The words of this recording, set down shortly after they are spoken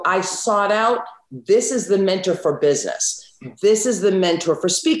I sought out, this is the mentor for business. This is the mentor for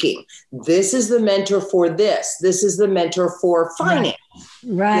speaking. This is the mentor for this. This is the mentor for finance,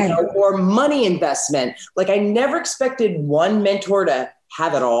 right. Or money investment. Like I never expected one mentor to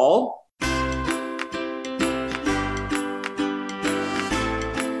have it all.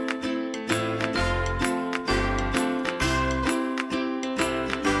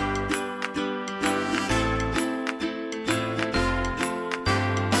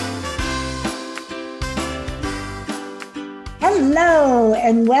 Hello,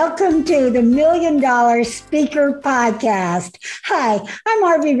 and welcome to the $1 Million Speaker Podcast. Hi, I'm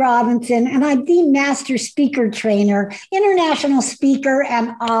Harvey Robinson, and I'm the Master Speaker Trainer, international speaker,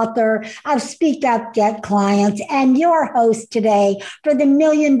 and author of Speak Up, Get Clients, and your host today for the $1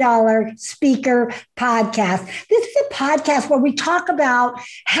 Million Speaker Podcast. This is a podcast where we talk about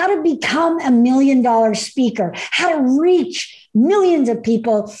how to become a $1 million speaker, how to reach millions of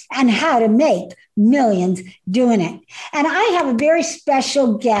people, and how to make millions doing it. And I have a very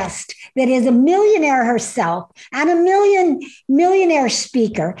special guest that is a millionaire herself and a millionaire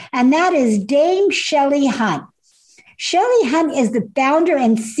speaker, and that is Dame Shellie Hunt. Shellie Hunt is the founder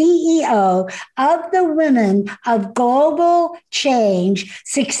and CEO of the Women of Global Change,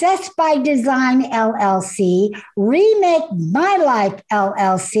 Success by Design LLC, Remake My Life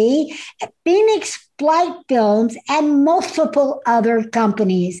LLC, Phoenix Flight Films, and multiple other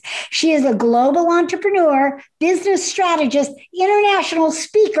companies. She is a global entrepreneur, business strategist, international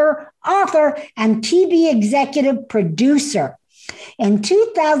speaker, author, and TV executive producer. In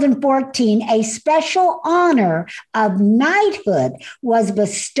 2014, a special honor of knighthood was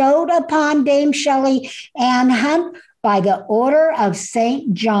bestowed upon Dame Shellie Ann Hunt by the Order of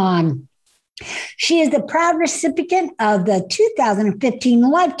St. John. She is the proud recipient of the 2015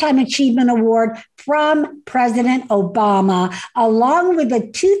 Lifetime Achievement Award from President Obama, along with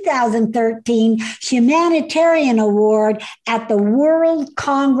the 2013 Humanitarian Award at the World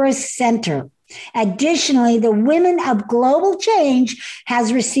Congress Center. Additionally, the Women of Global Change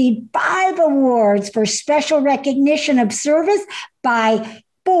has received 5 awards for special recognition of service by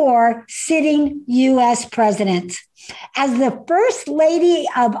 4 sitting U.S. presidents. As the First Lady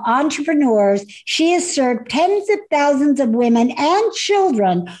of Entrepreneurs, she has served tens of thousands of women and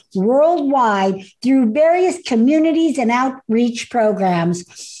children worldwide through various communities and outreach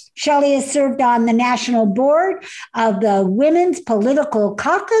programs. Shellie has served on the national board of the Women's Political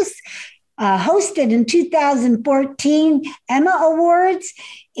Caucus, hosted in 2014 Emma Awards,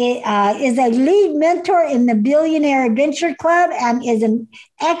 is a lead mentor in the Billionaire Adventure Club, and is an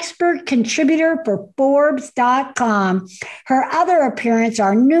expert contributor for Forbes.com. Her other appearances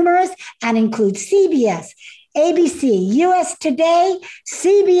are numerous and include CBS, ABC, US Today,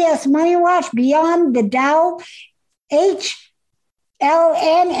 CBS Money Watch, Beyond the Dow, LN,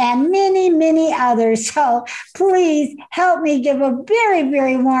 and many, many others. So please help me give a very,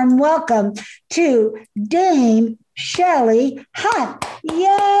 very warm welcome to Dame Shellie Hunt.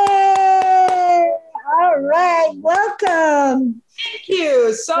 Yay! All right, welcome. Thank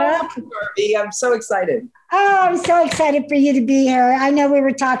you so much, Harvey. I'm so excited. Oh, I'm so excited for you to be here. I know we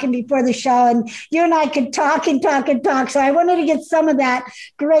were talking before the show, and you and I could talk and talk and talk. So I wanted to get some of that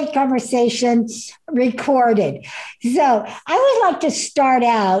great conversation recorded. So I would like to start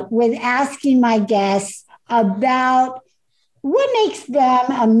out with asking my guests about what makes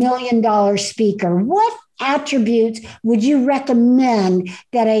them a $1 million speaker. What attributes would you recommend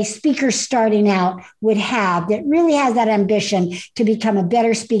that a speaker starting out would have that really has that ambition to become a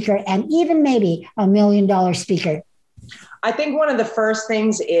better speaker and even maybe a $1 million speaker? I think one of the first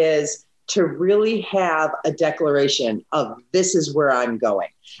things is to really have a declaration of this is where I'm going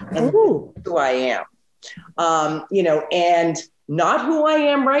and who I am, and not who I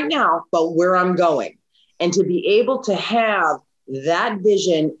am right now, but where I'm going. And to be able to have that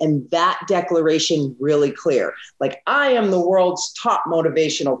vision and that declaration really clear. Like, I am the world's top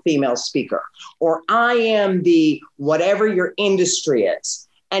motivational female speaker, or I am the whatever your industry is.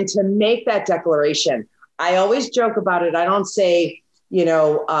 And to make that declaration, I always joke about it. I don't say,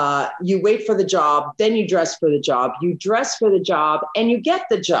 you wait for the job, then you dress for the job, you dress for the job, and you get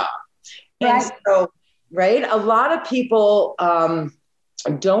the job. Right. And so, right, a lot of people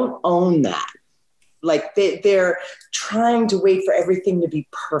don't own that. Like they're trying to wait for everything to be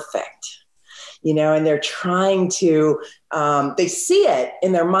perfect, and they're trying to, they see it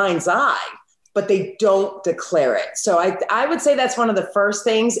in their mind's eye, but they don't declare it. So I would say that's one of the first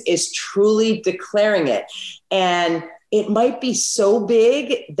things, is truly declaring it. And it might be so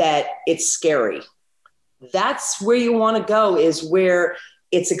big that it's scary. That's where you want to go, is where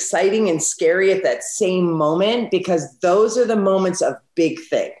it's exciting and scary at that same moment, because those are the moments of big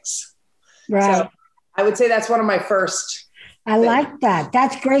things. Right. So I would say that's one of my first. I like that.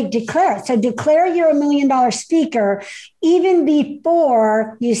 That's great. Declare. So declare you're a $1 million speaker even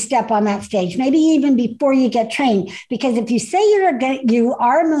before you step on that stage, maybe even before you get trained. Because if you say you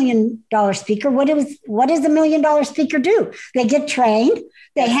are a $1 million speaker, what does a $1 million speaker do? They get trained.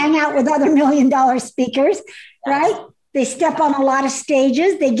 They hang out with other $1 million speakers, right? They step on a lot of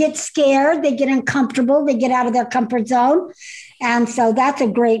stages. They get scared. They get uncomfortable. They get out of their comfort zone. And so that's a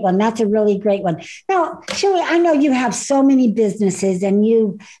great one. That's a really great one. Now, Shellie, I know you have so many businesses and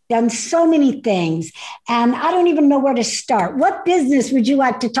you've done so many things, and I don't even know where to start. What business would you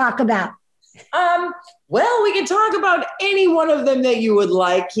like to talk about? Well, we can talk about any one of them that you would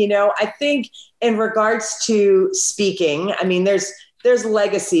like. I think in regards to speaking, I mean, there's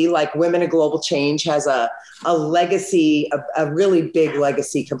legacy, like Women of Global Change has a legacy, a really big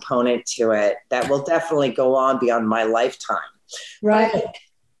legacy component to it that will definitely go on beyond my lifetime. Right.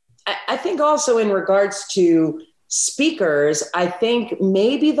 I think also in regards to speakers, I think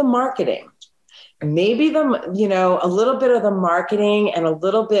maybe the marketing, a little bit of the marketing and a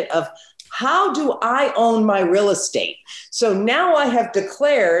little bit of how do I own my real estate? So now I have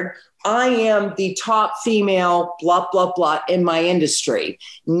declared I am the top female, blah, blah, blah in my industry.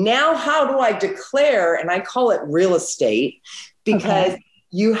 Now, how do I declare, and I call it real estate, because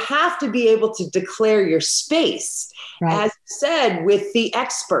you have to be able to declare your space. Right. As said, with the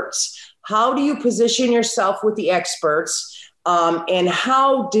experts, how do you position yourself with the experts? And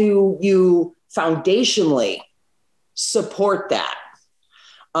how do you foundationally support that?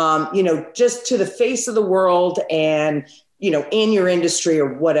 Just to the face of the world and, in your industry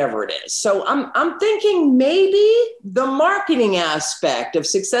or whatever it is. So I'm thinking maybe the marketing aspect of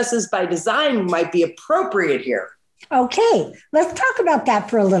Successes by Design might be appropriate here. Okay, let's talk about that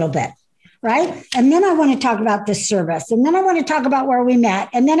for a little bit, right? And then I want to talk about the service. And then I want to talk about where we met.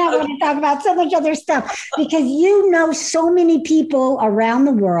 And then I want to talk about so much other stuff, because you know so many people around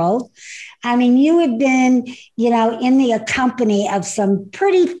the world. I mean, you have been, in the company of some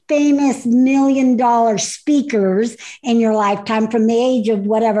pretty famous $1 million speakers in your lifetime from the age of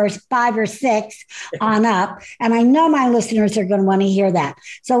whatever, 5 or 6 on up. And I know my listeners are going to want to hear that.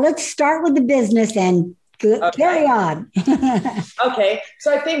 So let's start with the business and carry on. Okay.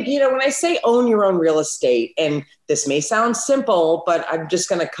 So I think, when I say own your own real estate, and this may sound simple, but I'm just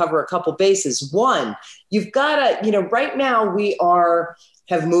going to cover a couple bases. One, you've got to, right now we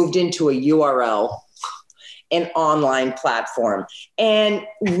have moved into a URL, an online platform. And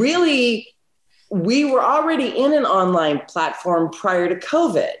really, we were already in an online platform prior to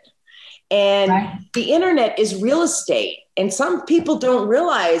COVID. And the internet is real estate. And some people don't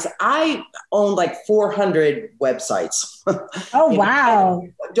realize I own like 400 websites. Oh, wow.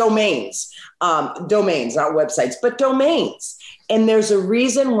 Domains, not websites, but domains. And there's a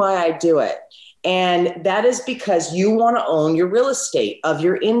reason why I do it. And that is because you want to own your real estate of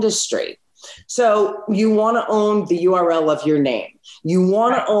your industry. So you want to own the URL of your name. You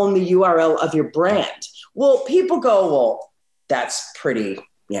want to own the URL of your brand. Well, people go, well, that's pretty,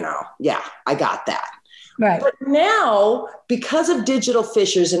 yeah, I got that. Right. But now, because of digital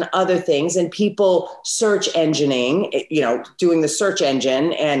fishers and other things, and people search engineering, doing the search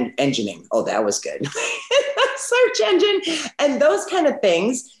engine and engineering. Oh, that was good. Search engine and those kind of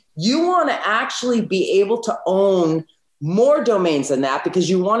things. You want to actually be able to own more domains than that, because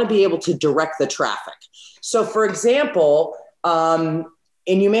you want to be able to direct the traffic. So, for example, and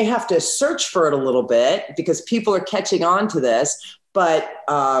you may have to search for it a little bit because people are catching on to this, but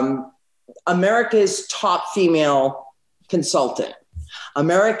America's top female consultant,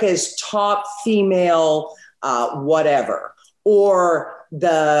 America's top female whatever, or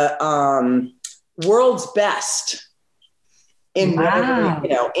the world's best in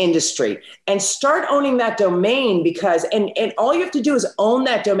whatever industry, and start owning that domain, because and all you have to do is own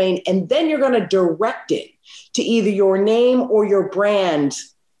that domain, and then you're going to direct it to either your name or your brand.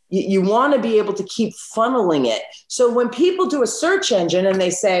 You want to be able to keep funneling it. So when people do a search engine and they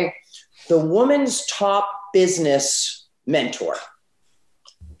say the woman's top business mentor,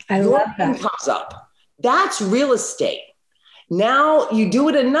 I love that. Comes up. That's real estate. Now you do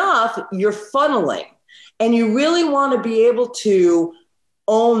it enough, you're funneling. And you really want to be able to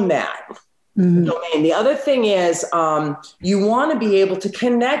own that domain. The other thing is you want to be able to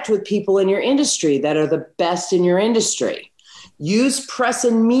connect with people in your industry that are the best in your industry. Use press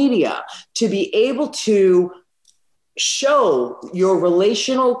and media to be able to show your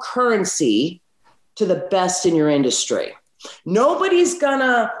relational currency to the best in your industry. Nobody's going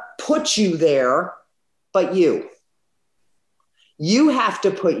to put you there but you. You have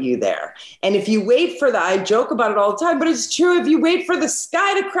to put you there. And if you wait for I joke about it all the time, but it's true. If you wait for the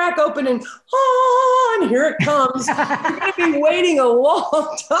sky to crack open and here it comes, you're going to be waiting a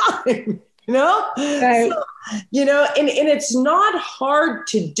long time, Right. So, and it's not hard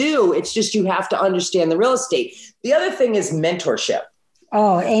to do. It's just, you have to understand the real estate. The other thing is mentorship.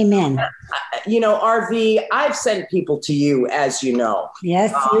 Oh, amen. RV, I've sent people to you, as you know.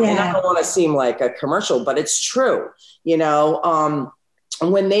 Yes, you and have. I don't want to seem like a commercial, but it's true.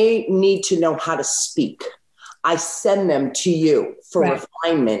 When they need to know how to speak, I send them to you for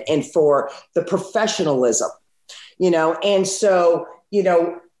refinement and for the professionalism, and so,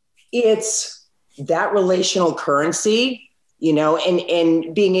 it's that relational currency,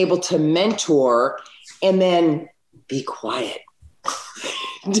 and being able to mentor and then be quiet.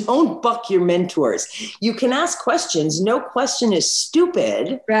 Don't buck your mentors. You can ask questions. No question is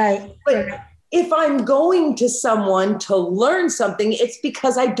stupid. Right. But if I'm going to someone to learn something, it's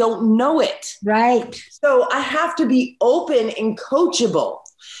because I don't know it. Right. So I have to be open and coachable.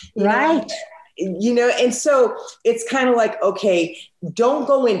 Right. And so it's kind of like, okay, don't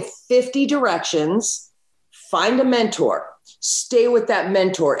go in 50 directions. Find a mentor. Stay with that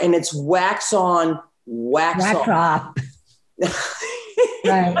mentor. And it's wax on, wax off.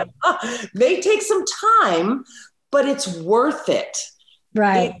 Right. May take some time, but it's worth it.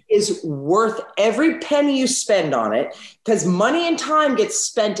 Right. It is worth every penny you spend on it, because money and time gets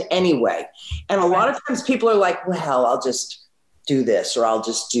spent anyway. And a lot of times people are like, well, I'll just do this, or I'll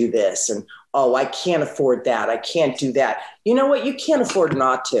just do this. And, oh, I can't afford that. I can't do that. You know what? You can't afford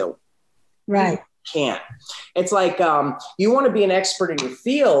not to. Right. You can't. It's like, you want to be an expert in your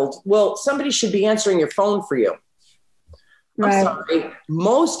field. Well, somebody should be answering your phone for you. Right. I'm sorry.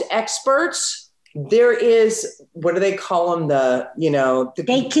 Most experts, there is, what do they call them? The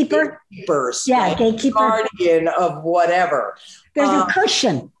gatekeeper. Gatekeepers. Yeah, right? gatekeeper. Guardian of whatever. There's a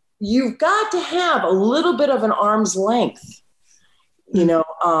cushion. You've got to have a little bit of an arm's length,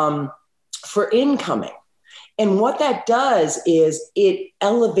 for incoming. And what that does is it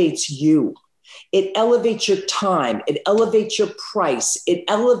elevates you. It elevates your time. It elevates your price. It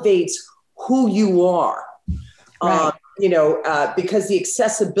elevates who you are. Right. Because the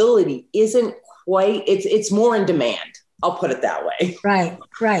accessibility isn't quite, it's more in demand. I'll put it that way. Right.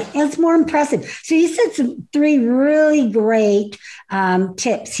 It's more impressive. So you said three really great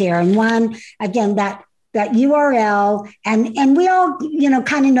tips here. And one, again, that URL, and we all,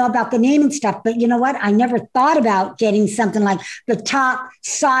 kind of know about the name and stuff, but you know what? I never thought about getting something like the top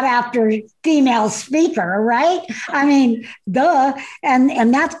sought after female speaker, right? I mean, duh.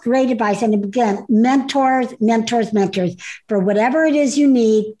 And that's great advice. And again, mentors, for whatever it is you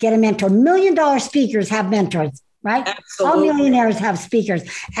need, get a mentor. $1 million speakers have mentors. Right. Absolutely. All millionaires have speakers,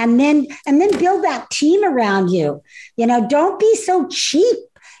 and then build that team around you. Don't be so cheap,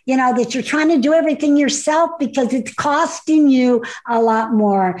 that you're trying to do everything yourself, because it's costing you a lot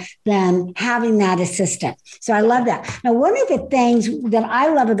more than having that assistant. So I love that. Now, one of the things that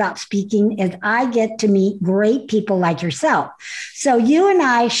I love about speaking is I get to meet great people like yourself. So you and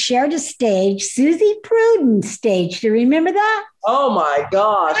I shared a stage, Susie Pruden's stage. Do you remember that? Oh my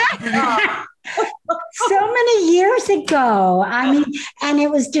gosh. So many years ago. I mean, and it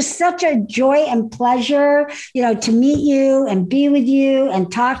was just such a joy and pleasure, to meet you and be with you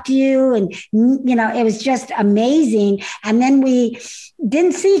and talk to you. And, it was just amazing. And then we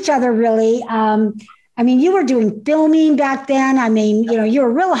didn't see each other really. You were doing filming back then. You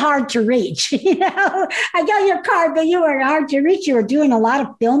were real hard to reach. I got your card, but you were hard to reach. You were doing a lot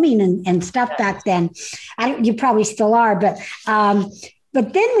of filming and stuff back then. You probably still are,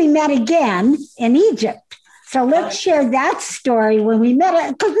 but then we met again in Egypt. So let's share that story when we met,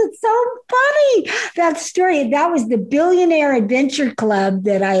 because it's so funny, that story. That was the Billionaire Adventure Club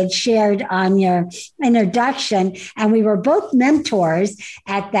that I had shared on your introduction. And we were both mentors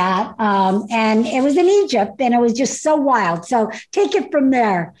at that. And it was in Egypt, and it was just so wild. So take it from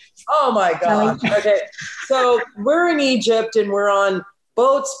there. Oh my gosh. Okay. So we're in Egypt, and we're on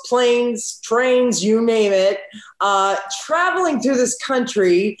boats, planes, trains, you name it, traveling through this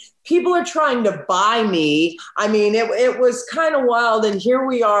country. People are trying to buy me. It was kind of wild. And here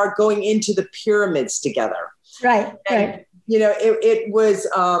we are going into the pyramids together. Right. It was,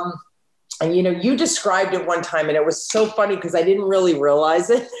 you described it one time, and it was so funny because I didn't really realize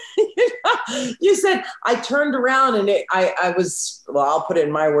it. You said, I turned around and I was, well, I'll put it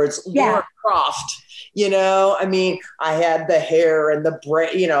in my words, Laura Croft. I had the hair and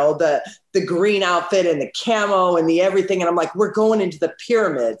the green outfit and the camo and the everything. And I'm like, we're going into the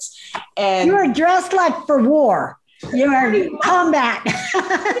pyramids. And you were dressed like for war. You were combat.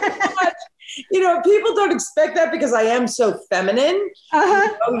 people don't expect that because I am so feminine,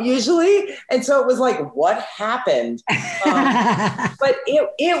 usually. And so it was like, what happened? But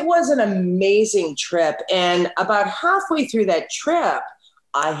it was an amazing trip. And about halfway through that trip,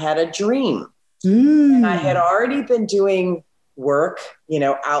 I had a dream. And I had already been doing work,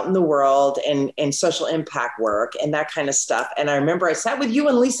 out in the world and social impact work and that kind of stuff. And I remember I sat with you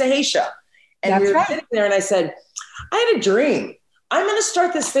and Lisa Haisha, and we were sitting there, and I said, I had a dream. I'm going to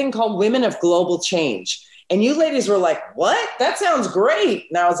start this thing called Women of Global Change. And you ladies were like, what? That sounds great.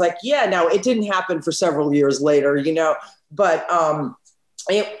 And I was like, yeah, no, it didn't happen for several years later, but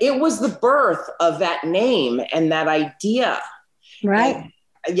it was the birth of that name and that idea. Right.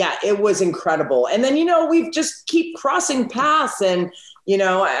 And, yeah, it was incredible. And then, we just keep crossing paths, and,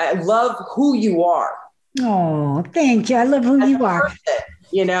 I love who you are. Oh, thank you. I love who you are.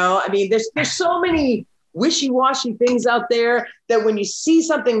 There's so many wishy-washy things out there that when you see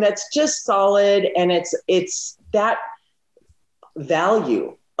something that's just solid, and it's that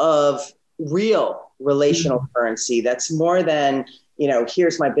value of real relational currency, that's more than,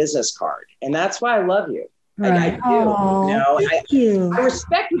 here's my business card. And that's why I love you. Right. I do. I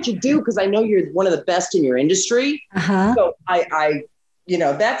respect what you do because I know you're one of the best in your industry. So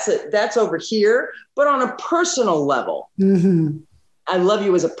that's over here. But on a personal level, I love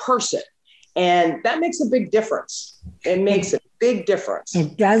you as a person. And that makes a big difference. It makes a big difference.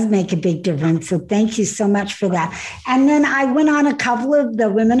 It does make a big difference. So thank you so much for that. And then I went on a couple of the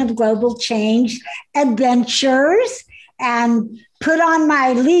Women of Global Change adventures and put on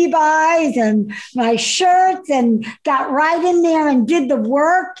my Levi's and my shirts and got right in there and did the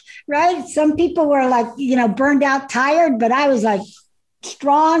work, right? Some people were like, burned out, tired, but I was like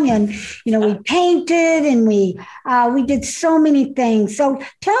strong, and, we painted and we did so many things. So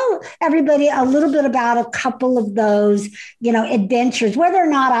tell everybody a little bit about a couple of those, adventures, whether or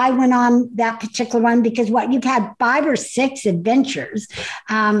not I went on that particular one, because you've had 5 or 6 adventures.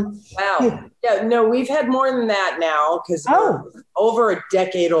 Wow. Yeah, no, we've had more than that now because we're over a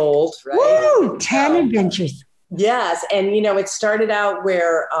decade old, right? Woo, 10 adventures. Yes. And, it started out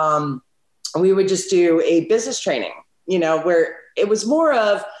where we would just do a business training, where it was more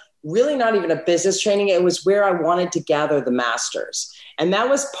of really not even a business training. It was where I wanted to gather the masters. And that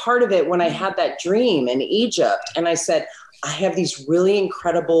was part of it when I had that dream in Egypt. And I said, I have these really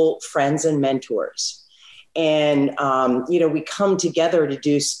incredible friends and mentors. And, we come together to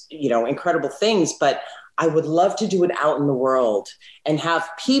do, incredible things, but I would love to do it out in the world and have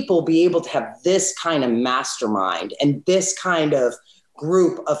people be able to have this kind of mastermind and this kind of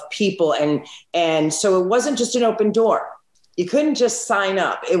group of people. And so it wasn't just an open door. You couldn't just sign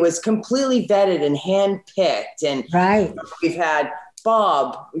up. It was completely vetted and handpicked. And we've had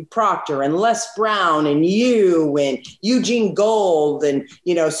Bob Proctor and Les Brown and you and Eugene Gold and,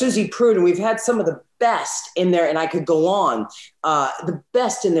 Susie Prude. And we've had some of the best in there, and I could go on, the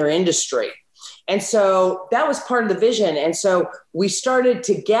best in their industry. And so that was part of the vision. And so we started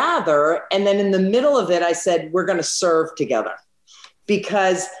to gather. And then in the middle of it, I said, we're going to serve together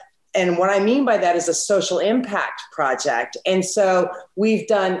and what I mean by that is a social impact project. And so we've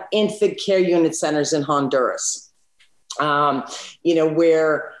done infant care unit centers in Honduras,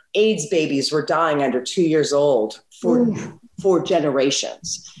 where AIDS babies were dying under 2 years old for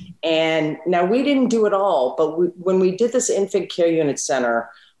generations. And now we didn't do it all, but when we did this infant care unit center,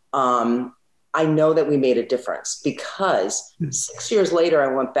 I know that we made a difference because 6 years later,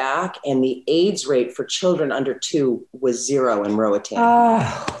 I went back and the AIDS rate for children under 2 was 0 in Roatan.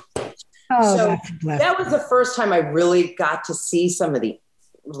 So that was the first time I really got to see some of the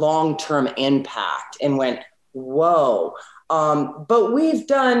long-term impact and went, whoa. But we've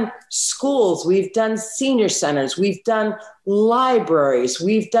done schools, we've done senior centers, we've done libraries,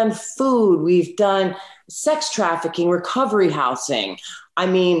 we've done food, we've done sex trafficking, recovery housing. I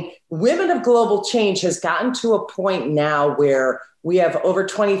mean, Women of Global Change has gotten to a point now where we have over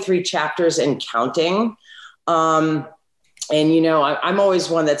 23 chapters and counting. And, I'm always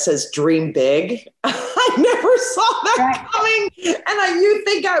one that says dream big. I never saw that coming. And you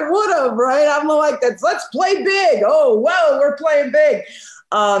think I would have, right? I'm like, let's play big. Oh, well, we're playing big.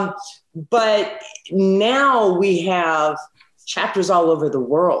 But now we have chapters all over the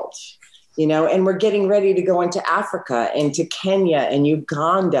world, and we're getting ready to go into Africa and to Kenya and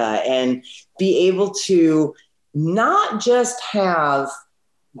Uganda and be able to not just have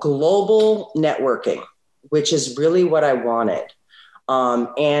global networking, which is really what I wanted.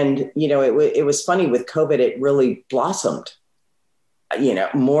 It was funny with COVID, it really blossomed,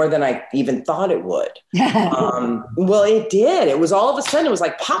 more than I even thought it would. Well, it did. It was all of a sudden, it was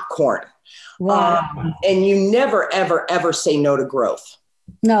like popcorn. Wow. And you never, ever, ever say no to growth.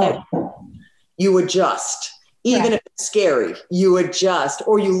 No. you adjust. Even if it's scary, you adjust,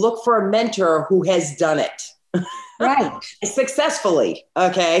 or you look for a mentor who has done it. Right. Successfully.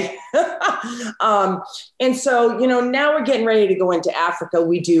 Okay. And so, now we're getting ready to go into Africa.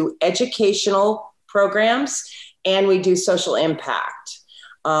 We do educational programs and we do social impact.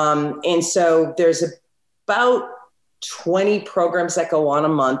 And so there's about 20 programs that go on a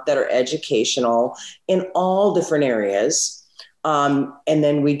month that are educational in all different areas. And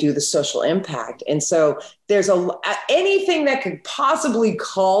then we do the social impact. And so there's anything that could possibly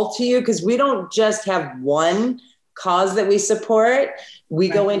call to you, because we don't just have one cause that we support. We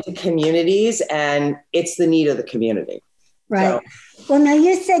go into communities and it's the need of the community. Right. So, well, now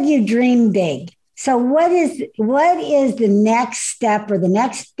you said you dream big. So what is the next step or the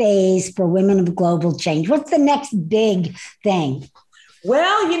next phase for Women of Global Change? What's the next big thing?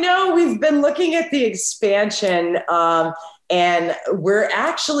 Well, we've been looking at the expansion, and we're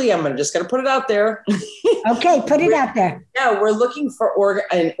actually, I'm just going to put it out there. Okay, put it out there. Yeah, we're looking for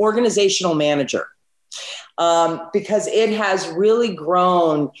an organizational manager, because it has really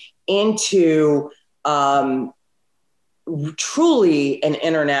grown into truly an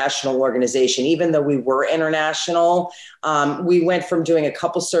international organization. Even though we were international, we went from doing a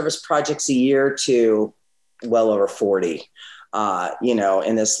couple service projects a year to well over 40,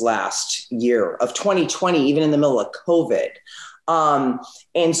 in this last year of 2020, even in the middle of COVID.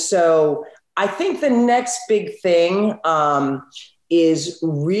 And so I think the next big thing is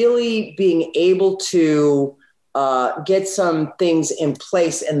really being able to get some things in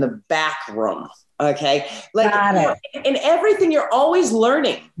place in the back room. Okay. In everything, you're always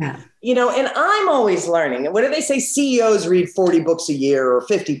learning, and I'm always learning. What do they say? CEOs read 40 books a year or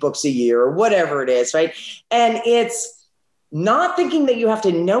 50 books a year or whatever it is. Right. And it's not thinking that you have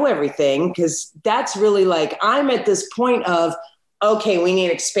to know everything, because that's really like, I'm at this point of, okay, we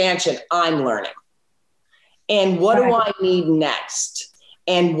need expansion. I'm learning. And what do I need next?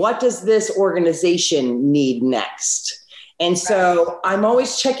 And what does this organization need next? And so I'm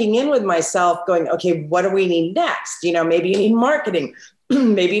always checking in with myself going, okay, what do we need next? Maybe you need marketing,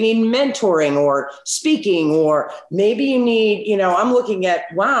 maybe you need mentoring or speaking, or maybe you need, I'm looking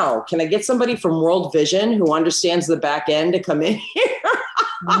at, wow, can I get somebody from World Vision who understands the back end to come in here?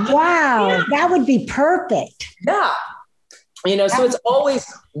 Wow, that would be perfect. Yeah. So it's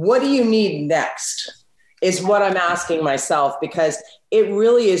always, what do you need next is what I'm asking myself, because it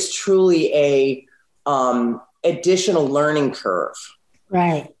really is truly a, additional learning curve.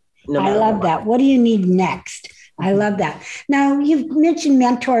 Right. I love that. What do you need next? I love that. Now, you've mentioned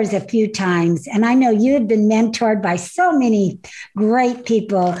mentors a few times, and I know you have been mentored by so many great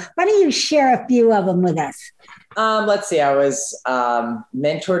people. Why don't you share a few of them with us? Let's see. I was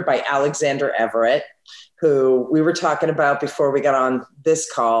mentored by Alexander Everett, who we were talking about before we got on this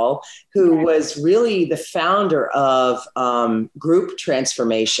call, who was really the founder of group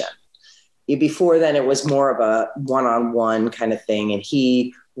transformation. Before then, it was more of a one-on-one kind of thing. And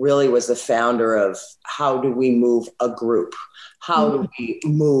he really was the founder of how do we move a group? How do we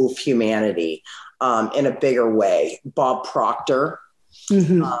move humanity in a bigger way? Bob Proctor,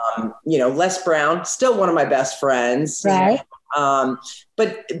 Les Brown, still one of my best friends. Right.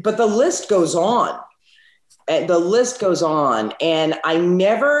 But the list goes on. And the list goes on. And I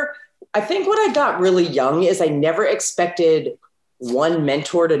think what I got really young is I never expected one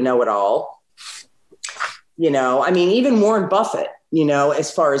mentor to know it all. Even Warren Buffett,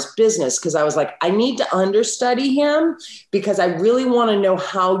 as far as business, because I was like, I need to understudy him because I really want to know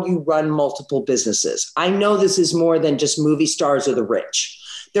how you run multiple businesses. I know this is more than just movie stars or the rich.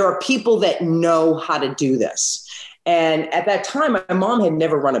 There are people that know how to do this. And at that time, my mom had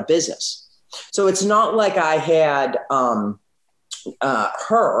never run a business. So it's not like I had her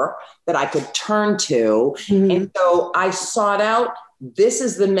that I could turn to. And so I sought out, this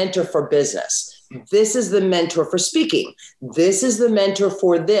is the mentor for business. This is the mentor for speaking. This is the mentor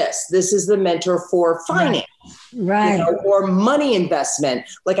for this. This is the mentor for finance, right? Or money investment.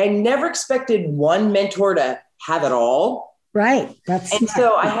 Like I never expected one mentor to have it all. Right.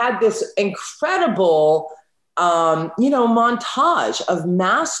 So I had this incredible, montage of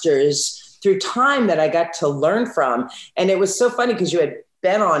masters through time that I got to learn from. And it was so funny because you had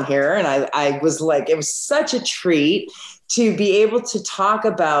been on here and I was like, it was such a treat to be able to talk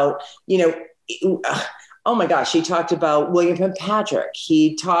about, oh my gosh, he talked about William Fitzpatrick.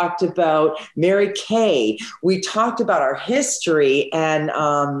 He talked about Mary Kay. We talked about our history and,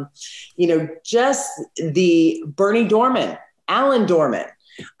 just the Bernie Dorman, Alan Dorman.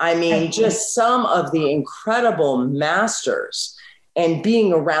 I mean, just some of the incredible masters and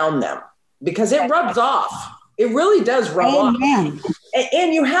being around them because it rubs off. It really does rub off.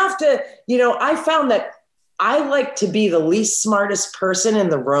 And you have to, I found that I like to be the least smartest person in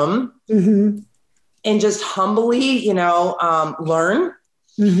the room and just humbly, learn.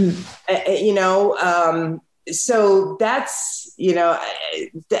 So that's,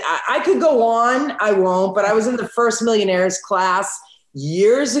 I could go on, I won't, but I was in the first millionaires class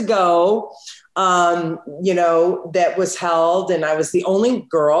years ago, that was held, and I was the only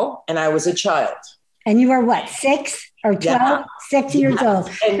girl and I was a child. And you were what, 6 or 12? Yeah. 6 years old.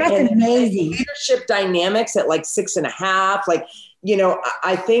 That's amazing. Leadership dynamics at like 6.5.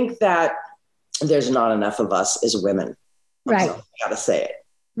 I think that there's not enough of us as women. Right. I gotta say it.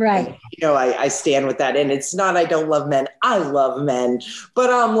 Right. I stand with that. And it's not, I don't love men. I love men. But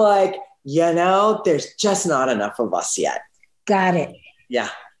I'm like, there's just not enough of us yet. Got it. Yeah.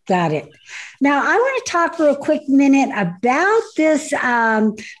 Got it. Now, I want to talk for a quick minute about this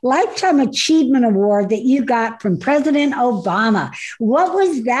Lifetime Achievement Award that you got from President Obama. What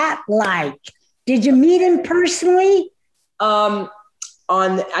was that like? Did you meet him personally? I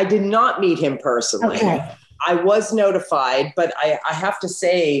did not meet him personally. Okay. I was notified, but I have to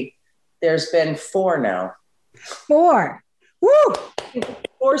say there's been 4 now. 4. Woo!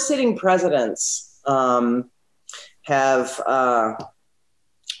 4 sitting presidents have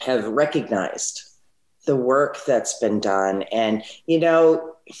recognized the work that's been done. And,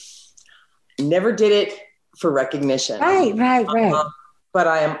 never did it for recognition. Right. But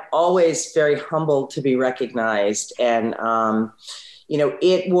I am always very humbled to be recognized. And,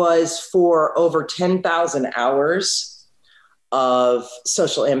 it was for over 10,000 hours of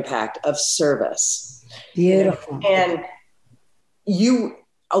social impact, of service. Beautiful. And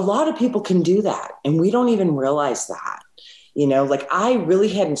a lot of people can do that. And we don't even realize that. I really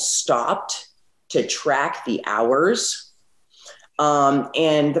hadn't stopped to track the hours.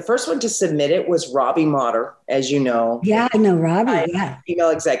 And the first one to submit it was Robbie Motter, as you know. Yeah, I know Robbie. Female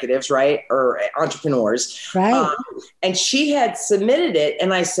executives, right? Or entrepreneurs. Right. And she had submitted it.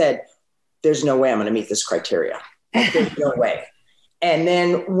 And I said, there's no way I'm going to meet this criteria. There's no way. And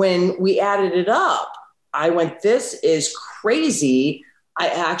then when we added it up, I went, this is crazy. I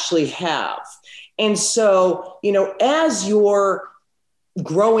actually have. And so, as you're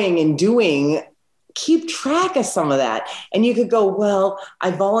growing and doing, keep track of some of that. And you could go, well,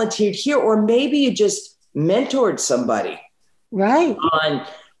 I volunteered here, or maybe you just mentored somebody. Right. On,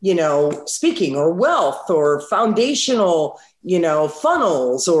 speaking or wealth or foundational,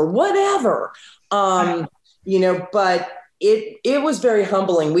 funnels or whatever. But it was very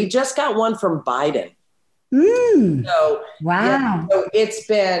humbling. We just got one from Biden. So, wow. So it's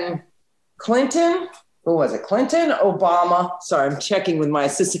been Clinton. Who was it? Clinton, Obama. Sorry, I'm checking with my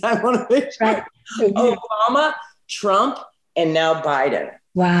assistant. I want to make sure. Right. Obama, Trump, and now Biden.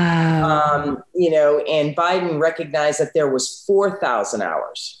 Wow. And Biden recognized that there was 4,000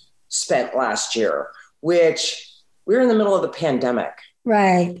 hours spent last year, which we were in the middle of the pandemic.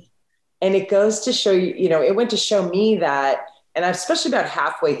 Right. And it goes to show you, it went to show me that, and especially about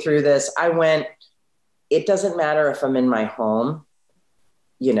halfway through this, I went, it doesn't matter if I'm in my home,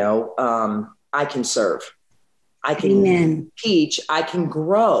 I can serve. I can teach. I can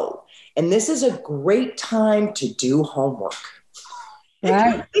grow. And this is a great time to do homework.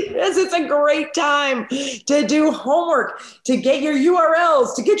 Right. Yes, it's a great time to do homework, to get your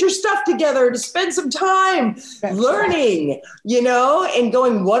URLs, to get your stuff together, to spend some time learning, and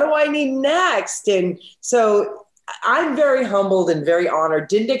going, what do I need next? And so I'm very humbled and very honored.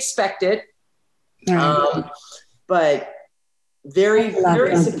 Didn't expect it, but very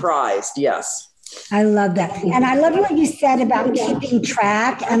surprised. Yes. I love that. And I love what you said about keeping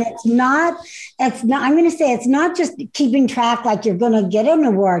track. And it's not, I'm going to say it's not just keeping track like you're going to get an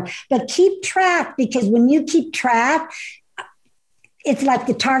award, but keep track, because when you keep track, it's like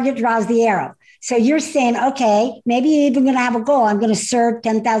the target draws the arrow. So you're saying, okay, maybe you're even going to have a goal. I'm going to serve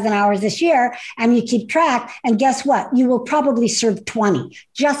 10,000 hours this year, and you keep track. And guess what? You will probably serve 20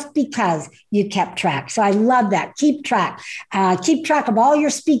 just because you kept track. So I love that. Keep track. Keep track of all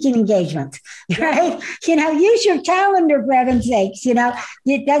your speaking engagements, right? Use your calendar, for heaven's sakes.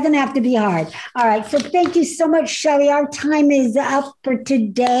 It doesn't have to be hard. All right. So thank you so much, Shellie. Our time is up for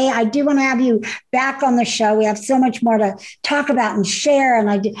today. I do want to have you back on the show. We have so much more to talk about and share. And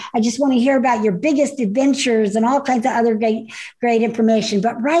I just want to hear about your biggest adventures and all kinds of other great information.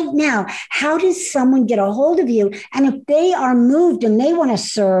 But right now, how does someone get a hold of you? And if they are moved and they want to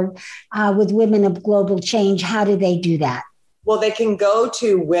serve with Women of Global Change, how do they do that? Well, they can go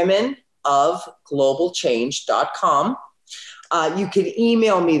to womenofglobalchange.com. You can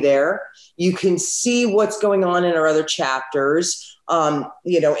email me there. You can see what's going on in our other chapters. And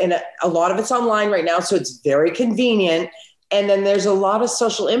a lot of it's online right now, so it's very convenient. And then there's a lot of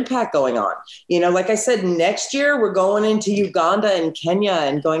social impact going on. Like I said, next year we're going into Uganda and Kenya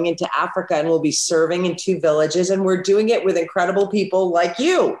and going into Africa, and we'll be serving in 2 villages, and we're doing it with incredible people like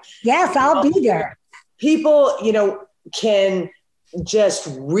you. Yes, I'll be there. People, can just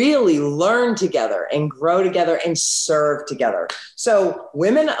really learn together and grow together and serve together. So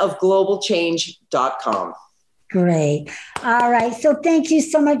womenofglobalchange.com. Great. All right. So thank you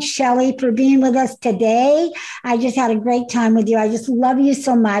so much, Shellie, for being with us today. I just had a great time with you. I just love you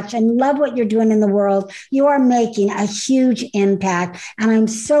so much and love what you're doing in the world. You are making a huge impact, and I'm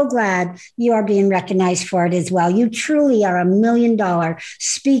so glad you are being recognized for it as well. You truly are $1 million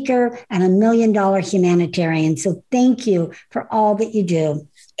speaker and $1 million humanitarian. So thank you for all that you do.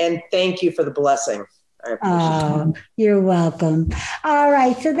 And thank you for the blessing. I appreciate it. You're welcome. All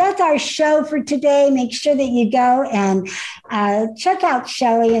right. So that's our show for today. Make sure that you go and check out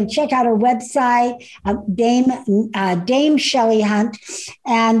Shellie and check out her website, Dame Shellie Hunt.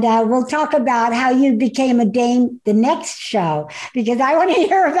 And we'll talk about how you became a dame the next show, because I want to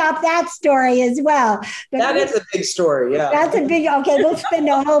hear about that story as well. But that is a big story. Yeah. That's a big, okay, we'll spend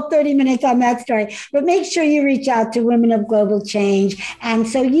a whole 30 minutes on that story. But make sure you reach out to Women of Global Change, and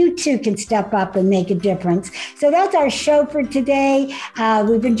so you too can step up and make a difference. So that's our show for today.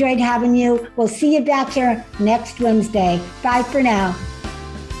 We've enjoyed having you. We'll see you back here next Wednesday. Bye for now.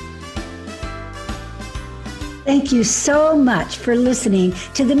 Thank you so much for listening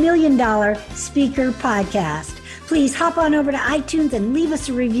to the $1 Million Speaker Podcast. Please hop on over to iTunes and leave us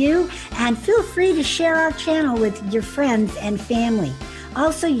a review, and feel free to share our channel with your friends and family.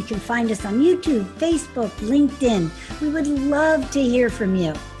 Also, you can find us on YouTube, Facebook, LinkedIn. We would love to hear from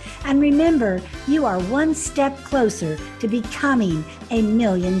you. And remember, you are one step closer to becoming a $1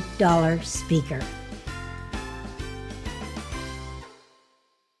 million speaker.